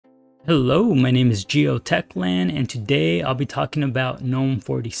Hello, my name is Geotech and today I'll be talking about GNOME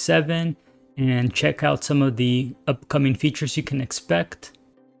 47 and check out some of the upcoming features you can expect.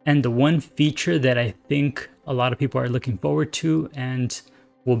 And the one feature that I think a lot of people are looking forward to and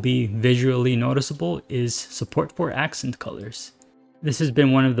will be visually noticeable is support for accent colors. This has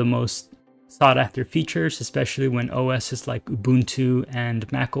been one of the most sought after features, especially when OSs like Ubuntu and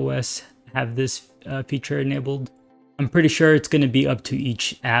macOS have this feature enabled. I'm pretty sure it's going to be up to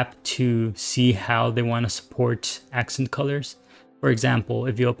each app to see how they want to support accent colors. For example,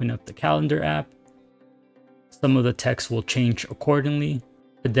 if you open up the calendar app, some of the text will change accordingly.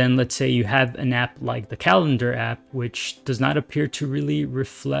 But then let's say you have an app like the calendar app, which does not appear to really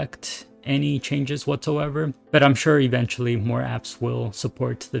reflect any changes whatsoever. But I'm sure eventually more apps will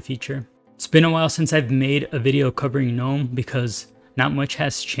support the feature. It's been a while since I've made a video covering GNOME because not much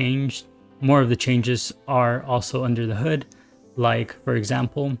has changed. More of the changes are also under the hood, like for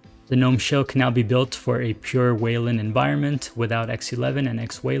example, the GNOME Shell can now be built for a pure Wayland environment without X11 and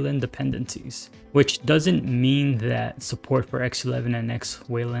X-Wayland dependencies, which doesn't mean that support for X11 and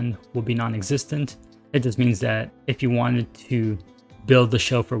X-Wayland will be non-existent. It just means that if you wanted to build the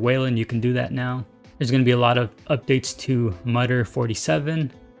shell for Wayland, you can do that now. There's going to be a lot of updates to Mutter 47,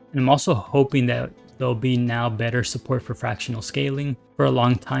 and I'm also hoping that there'll be now better support for fractional scaling. For a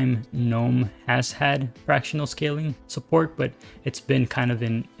long time, GNOME has had fractional scaling support, but it's been kind of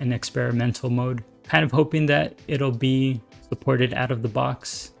in an experimental mode. Kind of hoping that it'll be supported out of the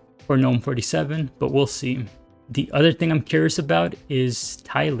box for GNOME 47, but we'll see. The other thing I'm curious about is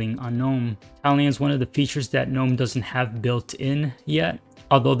tiling on GNOME. Tiling is one of the features that GNOME doesn't have built in yet,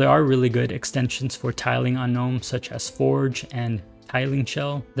 although there are really good extensions for tiling on GNOME, such as Forge and Tiling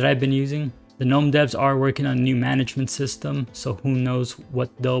Shell that I've been using. The GNOME devs are working on a new management system, so who knows what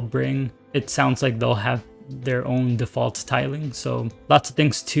they'll bring. It sounds like they'll have their own default tiling, so lots of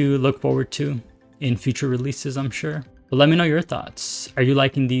things to look forward to in future releases, I'm sure. But let me know your thoughts. Are you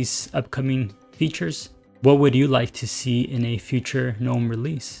liking these upcoming features? What would you like to see in a future GNOME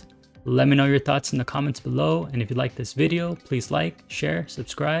release? Let me know your thoughts in the comments below, and if you like this video, please like, share,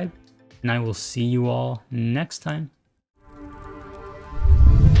 subscribe, and I will see you all next time.